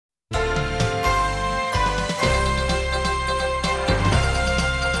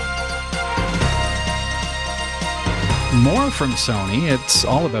more from Sony. It's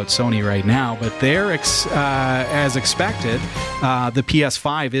all about Sony right now, but they're, as expected, the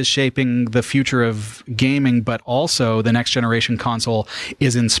PS5 is shaping the future of gaming, but also the next generation console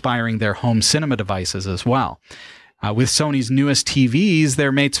is inspiring their home cinema devices as well. With Sony's newest TVs,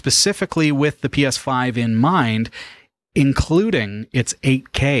 they're made specifically with the PS5 in mind, including its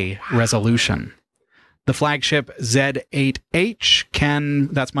 8K resolution. The flagship Z8H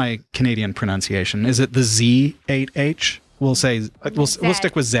that's my Canadian pronunciation. Is it the Z8H? We'll say, we'll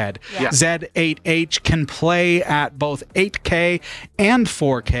stick with Z. Yeah. Z8H can play at both 8K and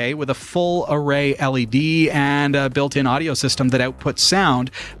 4K with a full array LED and a built-in audio system that outputs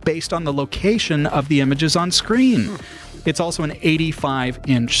sound based on the location of the images on screen. It's also an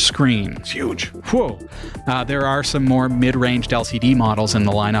 85-inch screen. It's huge. Whoa. There are some more mid-ranged LCD models in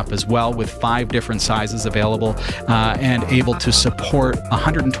the lineup as well, with 5 different sizes available and able to support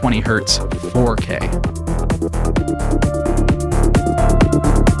 120 Hz 4K.